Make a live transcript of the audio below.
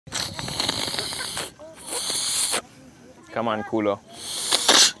Come on, culo.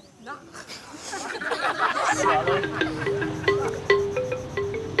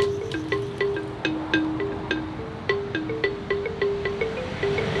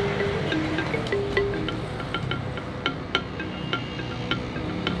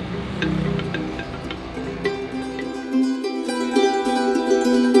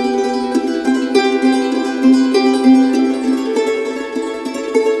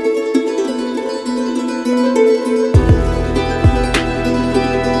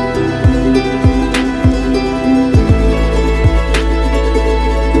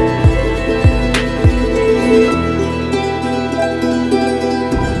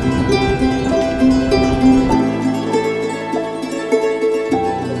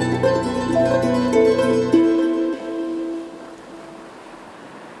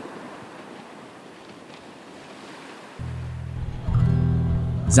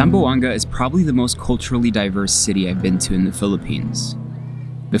 Zamboanga is probably the most culturally diverse city I've been to in the Philippines.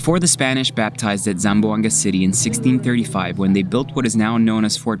 Before the Spanish baptized at Zamboanga City in 1635 when they built what is now known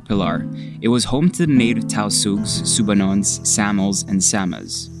as Fort Pilar, it was home to the native Tausugs, Subanons, Samals, and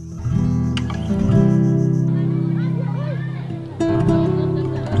Samas.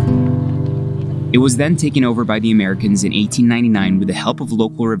 It was then taken over by the Americans in 1899 with the help of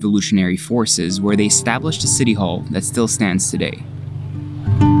local revolutionary forces, where they established a city hall that still stands today.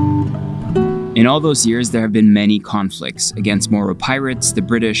 In all those years, there have been many conflicts against Moro pirates, the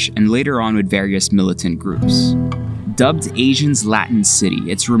British, and later on with various militant groups. Dubbed Asia's Latin City,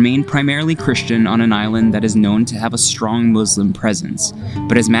 it's remained primarily Christian on an island that is known to have a strong Muslim presence,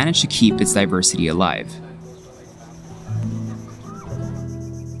 but has managed to keep its diversity alive.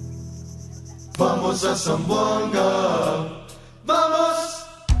 Vamos a Zamboanga, vamos,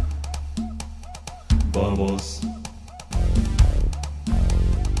 vamos,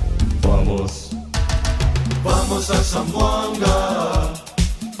 vamos, vamos a Zamboanga.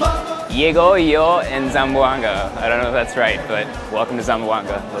 Llego yo en Zamboanga. I don't know if that's right, but welcome to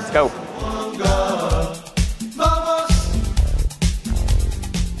Zamboanga. Let's go.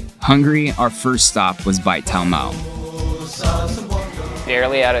 Hungry, our first stop was Bai Tao Mau.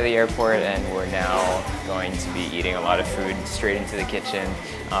 Barely out of the airport, and we're now going to be eating a lot of food straight into the kitchen.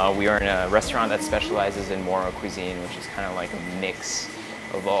 We are in a restaurant that specializes in Moro cuisine, which is kind of like a mix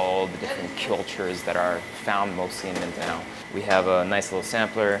of all the different cultures that are found mostly in Mindanao. We have a nice little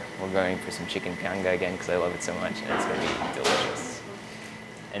sampler. We're going for some chicken pianga again because I love it so much, and it's going to be delicious.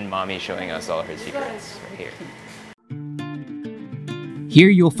 And Mommy showing us all her secrets right here. Here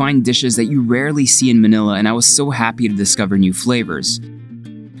you'll find dishes that you rarely see in Manila, and I was so happy to discover new flavors.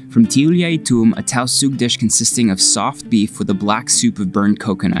 From tiulya itum, a Tausug dish consisting of soft beef with a black soup of burned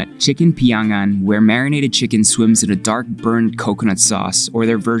coconut, chicken piangan, where marinated chicken swims in a dark burned coconut sauce, or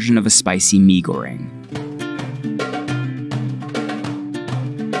their version of a spicy mi goreng.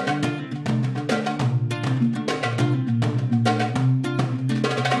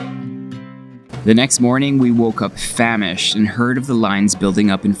 The next morning, we woke up famished and heard of the lines building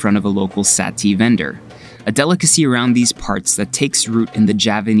up in front of a local satay vendor, a delicacy around these parts that takes root in the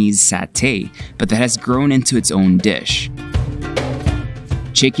Javanese satay, but that has grown into its own dish.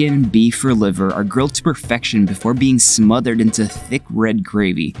 Chicken, beef, or liver are grilled to perfection before being smothered into thick red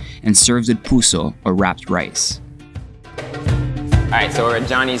gravy and served with puso, or wrapped rice. Alright, so we're at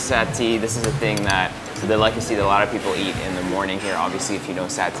Johnny's Satay. This is a thing that, it's a delicacy that a lot of people eat in the morning here. Obviously, if you know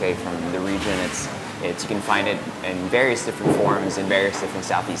satay from the region, you can find it in various different forms in various different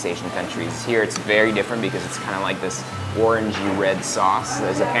Southeast Asian countries. Here it's very different because it's kind of like this orangey red sauce.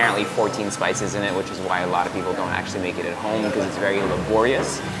 There's apparently 14 spices in it, which is why a lot of people don't actually make it at home because it's very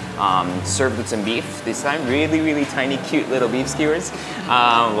laborious. Served with some beef this time, really tiny cute little beef skewers.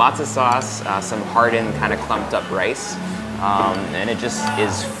 Lots of sauce, some hardened kind of clumped up rice. And it just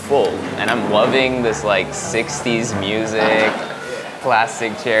is full. And I'm loving this like 60s music.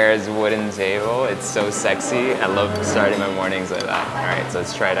 Plastic chairs, wooden table. It's so sexy. I love starting my mornings like that. All right, so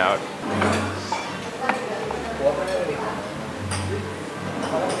let's try it out.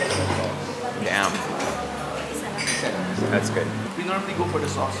 Damn. That's good. We normally go for the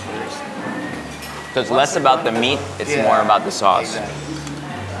sauce first. So it's less about the meat, it's more about the sauce.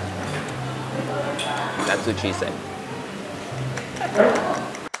 That's what she said.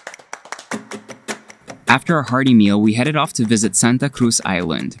 After our hearty meal, we headed off to visit Santa Cruz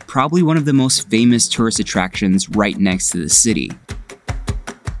Island, probably one of the most famous tourist attractions right next to the city.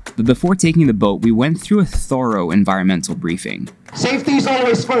 But before taking the boat, we went through a thorough environmental briefing. Safety is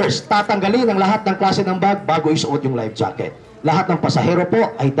always first. Tatanggalin ang lahat ng klase ng bag bago isuot yung life jacket. Lahat ng pasahero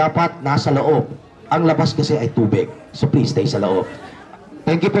po ay dapat nasa loob. Ang labas kasi ay tubig. So please stay sa loob.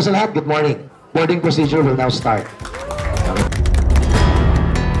 Thank you po sa lahat. Good morning. Boarding procedure will now start.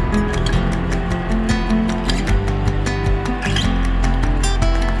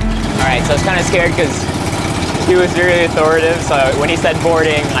 right, so I was kind of scared because he was really authoritative, so when he said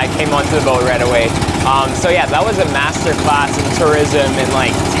boarding, I came onto the boat right away. So yeah, that was a master class in tourism in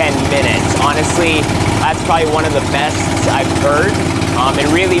like 10 minutes. Honestly, that's probably one of the best I've heard. It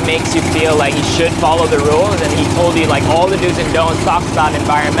really makes you feel like you should follow the rules, and he told you like all the do's and don'ts, talks about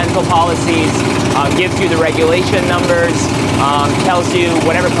environmental policies, gives you the regulation numbers, tells you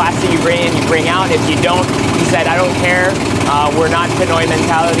whatever plastic you bring out. If you don't, he said, I don't care, we're not Pinoy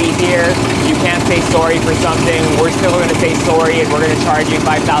mentality here. You can't say sorry for something, we're still going to say sorry, and we're going to charge you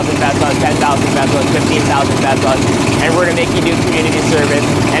 5,000 pesos, 10,000 pesos, 15,000 pesos, and we're going to make you do community service,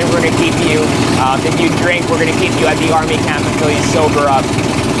 and we're going to keep you, if you drink, we're going to keep you at the army camp until you sober up.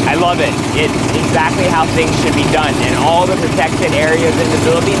 I love it. It's exactly how things should be done, and all the protected areas in the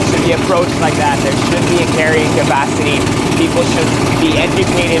Philippines should be approached like that. There should be a carrying capacity. People should be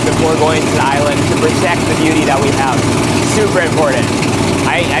educated before going to the island to protect the beauty that we have. Super important.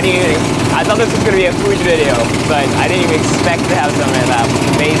 I thought this was going to be a food video, but I didn't even expect to have something like that.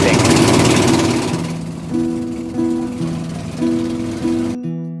 Amazing.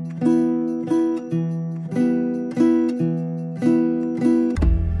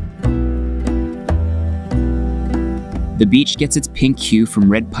 The beach gets its pink hue from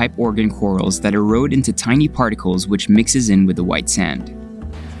red pipe organ corals that erode into tiny particles which mixes in with the white sand.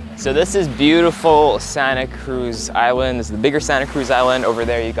 So this is beautiful Santa Cruz Island. This is the bigger Santa Cruz Island. Over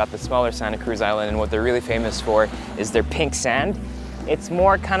there you got the smaller Santa Cruz Island, and what they're really famous for is their pink sand. It's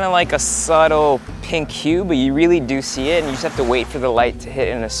more kind of like a subtle pink hue, but you really do see it, and you just have to wait for the light to hit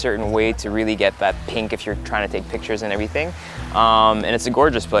in a certain way to really get that pink if you're trying to take pictures and everything. And it's a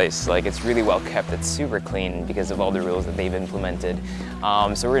gorgeous place. Like, it's really well kept. It's super clean because of all the rules that they've implemented.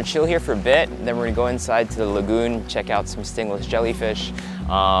 So we're gonna chill here for a bit, then we're gonna go inside to the lagoon, check out some stingless jellyfish,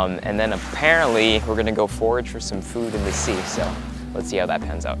 and then apparently we're gonna go forage for some food in the sea. So let's see how that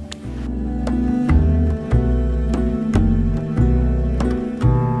pans out.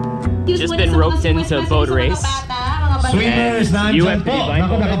 Just been roped into a boat race. Swimmers, You have to be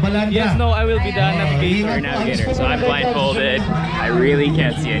blindfolded? blindfolded. Yes, no, I will be the navigator. So I'm blindfolded. I really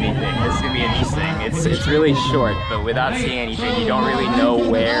can't see anything. This is gonna be interesting. It's really short, but without seeing anything, you don't really know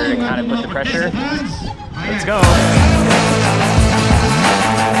where to kind of put the pressure. Let's go.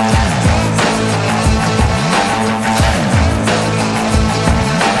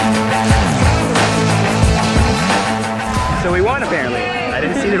 So we won apparently. I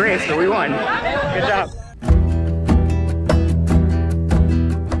didn't see the race, but we won. Good job.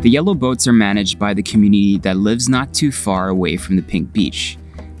 The yellow boats are managed by the community that lives not too far away from the Pink Beach.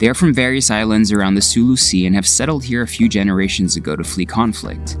 They are from various islands around the Sulu Sea and have settled here a few generations ago to flee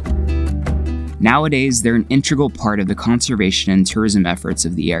conflict. Nowadays, they're an integral part of the conservation and tourism efforts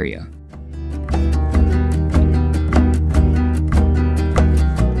of the area.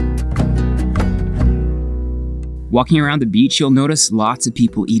 Walking around the beach, you'll notice lots of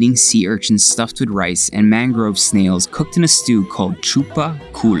people eating sea urchins stuffed with rice and mangrove snails cooked in a stew called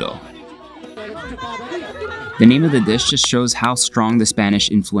chupa-culo. The name of the dish just shows how strong the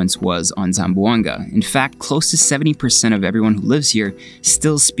Spanish influence was on Zamboanga. In fact, close to 70% of everyone who lives here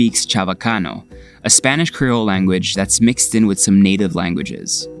still speaks Chavacano, a Spanish Creole language that's mixed in with some native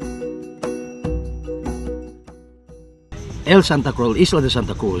languages. El Santa Cruz, Isla de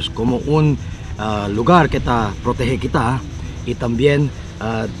Santa Cruz, como un lugar que protege kita, y también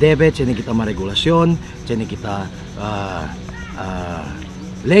debe tiene kita una regulación, tiene kita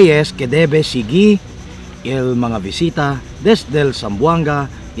leyes que debe seguir el mga visita desde el Zamboanga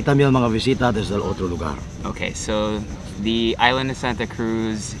y también el mga visita desde el otro lugar. Okay, so the island of Santa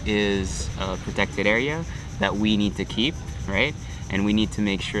Cruz is a protected area that we need to keep, right? And we need to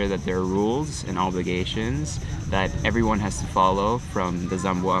make sure that there are rules and obligations that everyone has to follow, from the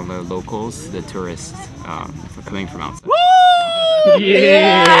Zamboanga locals to the tourists coming from outside. Woo!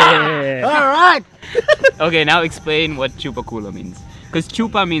 Yeah! All right! Okay, now explain what chupa-culo means. Because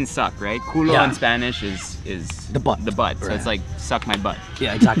chupa means suck, right? Culo Yeah. in Spanish is The butt. The butt. So Right. it's like suck my butt.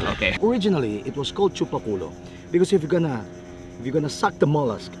 Yeah, exactly. Okay. Originally, it was called chupa-culo because if you're gonna suck the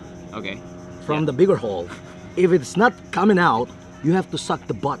mollusk Okay. from the bigger hole, if it's not coming out, you have to suck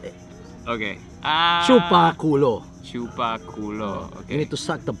the butt. Okay. Chupa-culo. Chupa-culo. Okay. You need to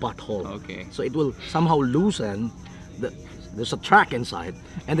suck the butthole. Okay. So it will somehow loosen. There's a track inside,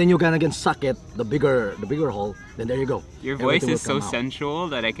 and then you're gonna again suck it, the bigger hole. Then there you go. Your voice Everything is so will come out. sensual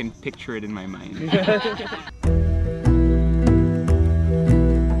that I can picture it in my mind.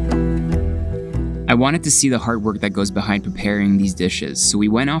 I wanted to see the hard work that goes behind preparing these dishes, so we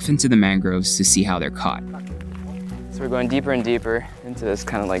went off into the mangroves to see how they're caught. So we're going deeper and deeper into this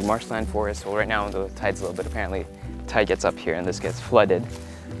kind of like marshland forest. Well, right now the tide's low, but apparently the tide gets up here and this gets flooded.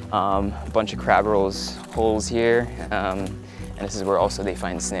 A bunch of crab rolls holes here, and this is where also they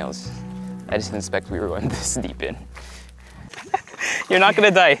find snails. I just didn't expect we were going this deep in. You're not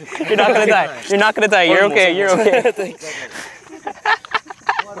gonna die. You're not gonna die. You're not gonna die. You're okay. You're okay.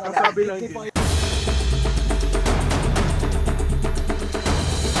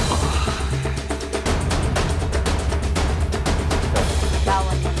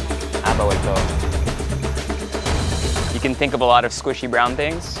 You can think of a lot of squishy brown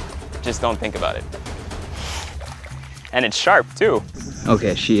things, just don't think about it. And it's sharp too.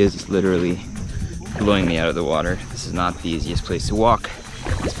 Okay, she is literally blowing me out of the water. This is not the easiest place to walk.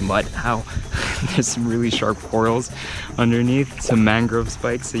 It's mud. Ow. There's some really sharp corals underneath, some mangrove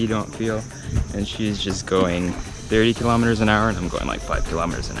spikes that you don't feel. And she's just going 30 kilometers an hour, and I'm going like 5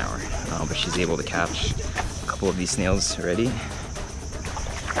 kilometers an hour. But she's able to catch a couple of these snails already.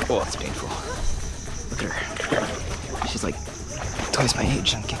 Oh, it's painful. Look at her. She's like twice my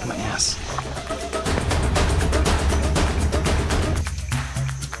age and kicking my ass.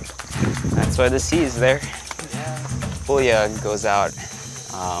 That's why the sea is there. Julia goes out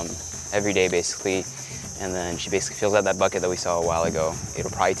every day basically, and then she basically fills out that bucket that we saw a while ago.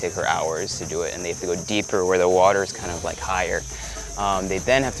 It'll probably take her hours to do it, and they have to go deeper where the water is kind of like higher. They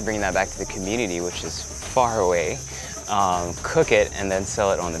then have to bring that back to the community, which is far away, cook it, and then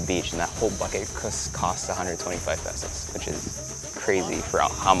sell it on the beach, and that whole bucket costs 125 pesos, which is crazy for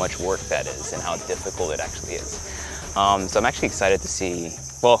how much work that is and how difficult it actually is. So I'm actually excited to see.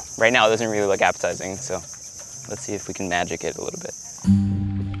 Well, right now it doesn't really look appetizing, so let's see if we can magic it a little bit.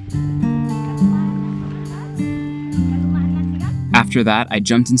 After that, I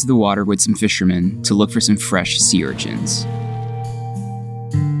jumped into the water with some fishermen to look for some fresh sea urchins.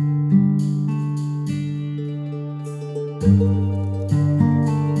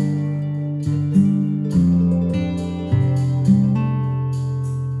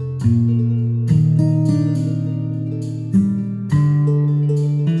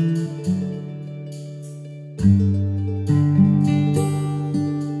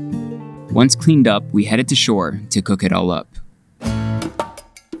 Once cleaned up, we headed to shore to cook it all up.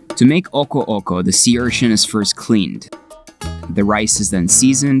 To make oko-oko, the sea urchin is first cleaned. The rice is then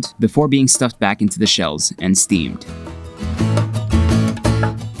seasoned before being stuffed back into the shells and steamed.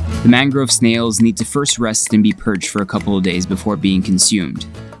 The mangrove snails need to first rest and be purged for a couple of days before being consumed.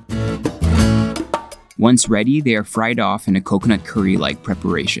 Once ready, they are fried off in a coconut curry-like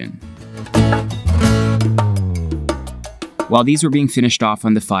preparation. While these were being finished off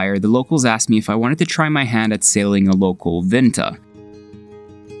on the fire, the locals asked me if I wanted to try my hand at sailing a local vinta.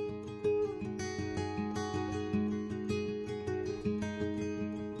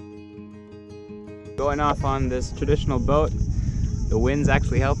 Going off on this traditional boat. The wind's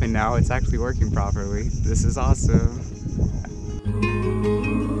actually helping now. It's actually working properly. This is awesome.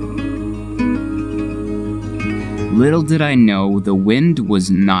 Little did I know, the wind was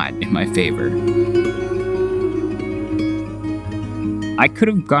not in my favor. I could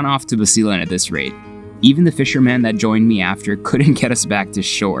have gone off to Basilan at this rate. Even the fishermen that joined me after couldn't get us back to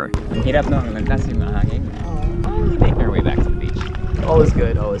shore. Hirap no, naglasim na hangin. Making our way back to the beach. All is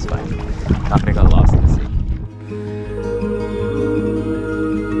good, all is fine. Not gonna get lost in the sea.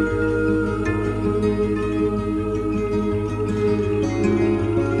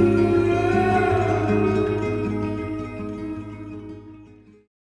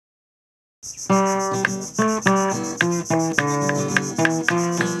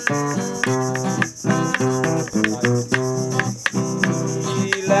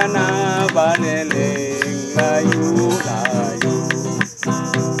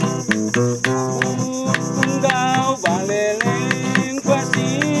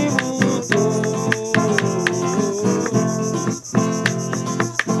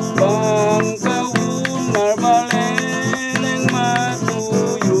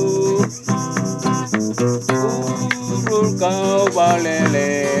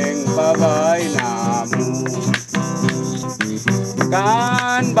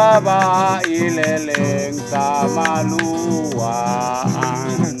 Kan babae leleng sa maluwaan.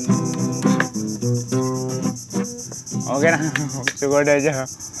 Okay na, siguro na dyan.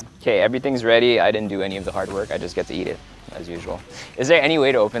 Okay, everything's ready. I didn't do any of the hard work. I just get to eat it, as usual. Is there any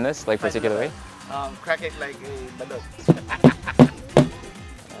way to open this, like particular way? Crack it like a balloon.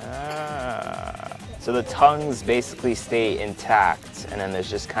 So the tongues basically stay intact, and then there's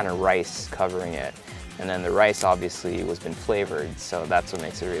just kind of rice covering it. And then the rice obviously was been flavored, so that's what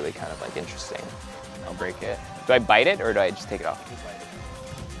makes it really kind of like interesting. I'll break it. Do I bite it or do I just take it off?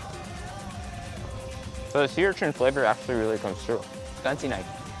 So the sea urchin flavor actually really comes through. Fancy night.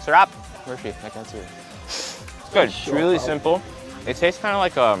 Sarap! Where's she? I can't see her. It's good. It's really simple. It tastes kind of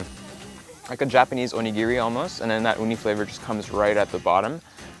like a Japanese onigiri almost, and then that uni flavor just comes right at the bottom,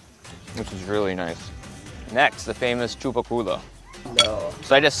 which is really nice. Next, the famous chupacula. No.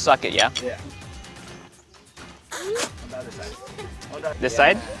 So I just suck it, yeah? Yeah. On the other side. This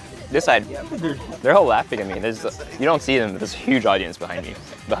side? This side. They're all laughing at me. You don't see them, but there's a huge audience behind me,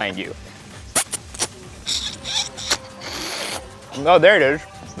 behind you. Oh, there it is.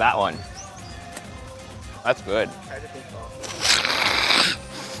 It's that one. That's good.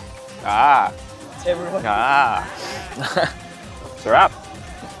 Ah. Ah. It's a wrap.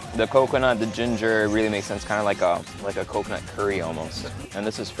 The coconut, the ginger really makes sense, kind of like a coconut curry almost. And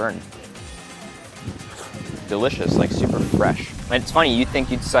this is fern. Delicious, like super fresh. And it's funny, you'd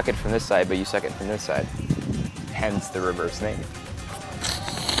think you'd suck it from this side, but you suck it from this side. Hence the reverse name.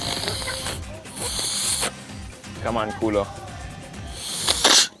 Come on, culo.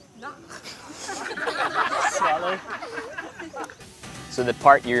 Swallow. So the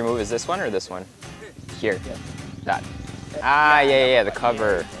part you remove is this one or this one? Here. That. Ah, yeah, the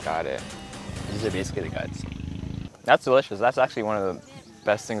cover. Got it. These are basically the guts. That's delicious. That's actually one of the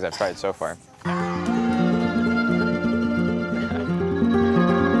best things I've tried so far.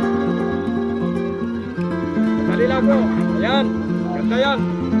 Dali lang bro. Ayan. Ganda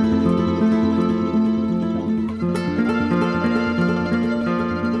yan.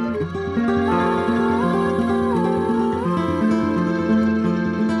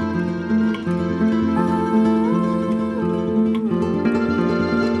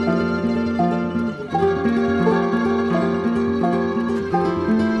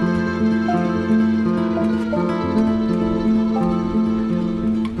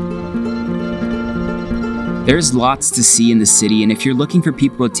 There's lots to see in the city, and if you're looking for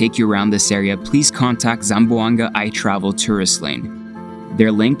people to take you around this area, please contact Zamboanga iTravel Tourist Lane.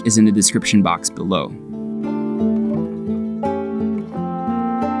 Their link is in the description box below.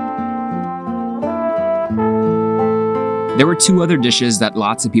 There were two other dishes that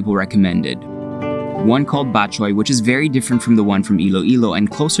lots of people recommended. One called bachoy, which is very different from the one from Iloilo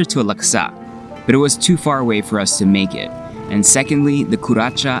and closer to a laksa, but it was too far away for us to make it. And secondly, the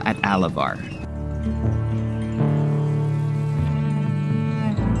curacha at Alavar.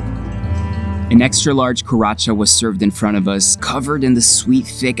 An extra large curacha was served in front of us, covered in the sweet,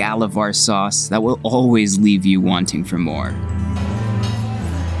 thick Alavar sauce that will always leave you wanting for more.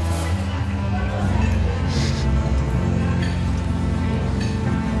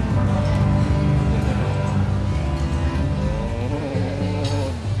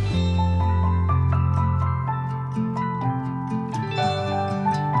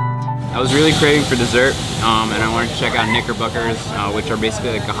 I was really craving for dessert, and I wanted to check out Knickerbockers, which are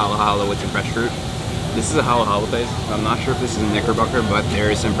basically like a hala with some fresh fruit. This is a hala place. I'm not sure if this is a Knickerbocker, but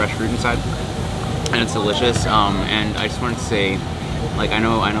there is some fresh fruit inside, and it's delicious. And I just wanted to say, like, I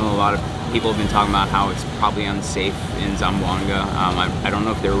know a lot of people have been talking about how it's probably unsafe in Zamboanga. I don't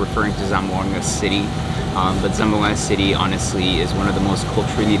know if they're referring to Zamboanga City, but Zamboanga City honestly is one of the most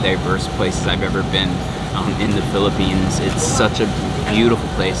culturally diverse places I've ever been in the Philippines. It's such a beautiful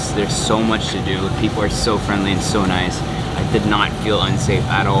place. There's so much to do. People are so friendly and so nice. I did not feel unsafe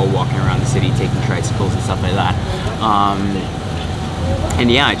at all walking around the city, taking tricycles and stuff like that.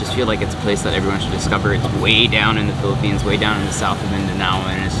 And yeah, I just feel like it's a place that everyone should discover. It's way down in the Philippines, way down in the south of Mindanao,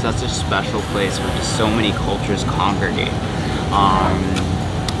 and it's such a special place where just so many cultures congregate.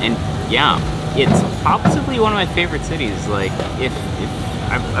 And yeah, it's possibly one of my favorite cities. Like, if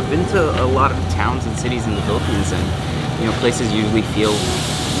I've been to a lot of towns and cities in the Philippines, and places usually feel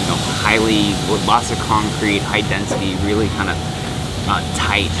highly, with lots of concrete, high density, really kind of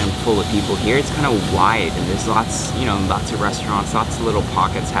tight and full of people. Here it's kind of wide, and there's lots of restaurants, lots of little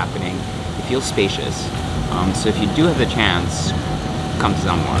pockets happening. It feels spacious. So if you do have the chance, come to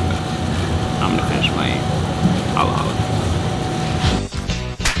Zamboanga. I'm gonna finish my hala.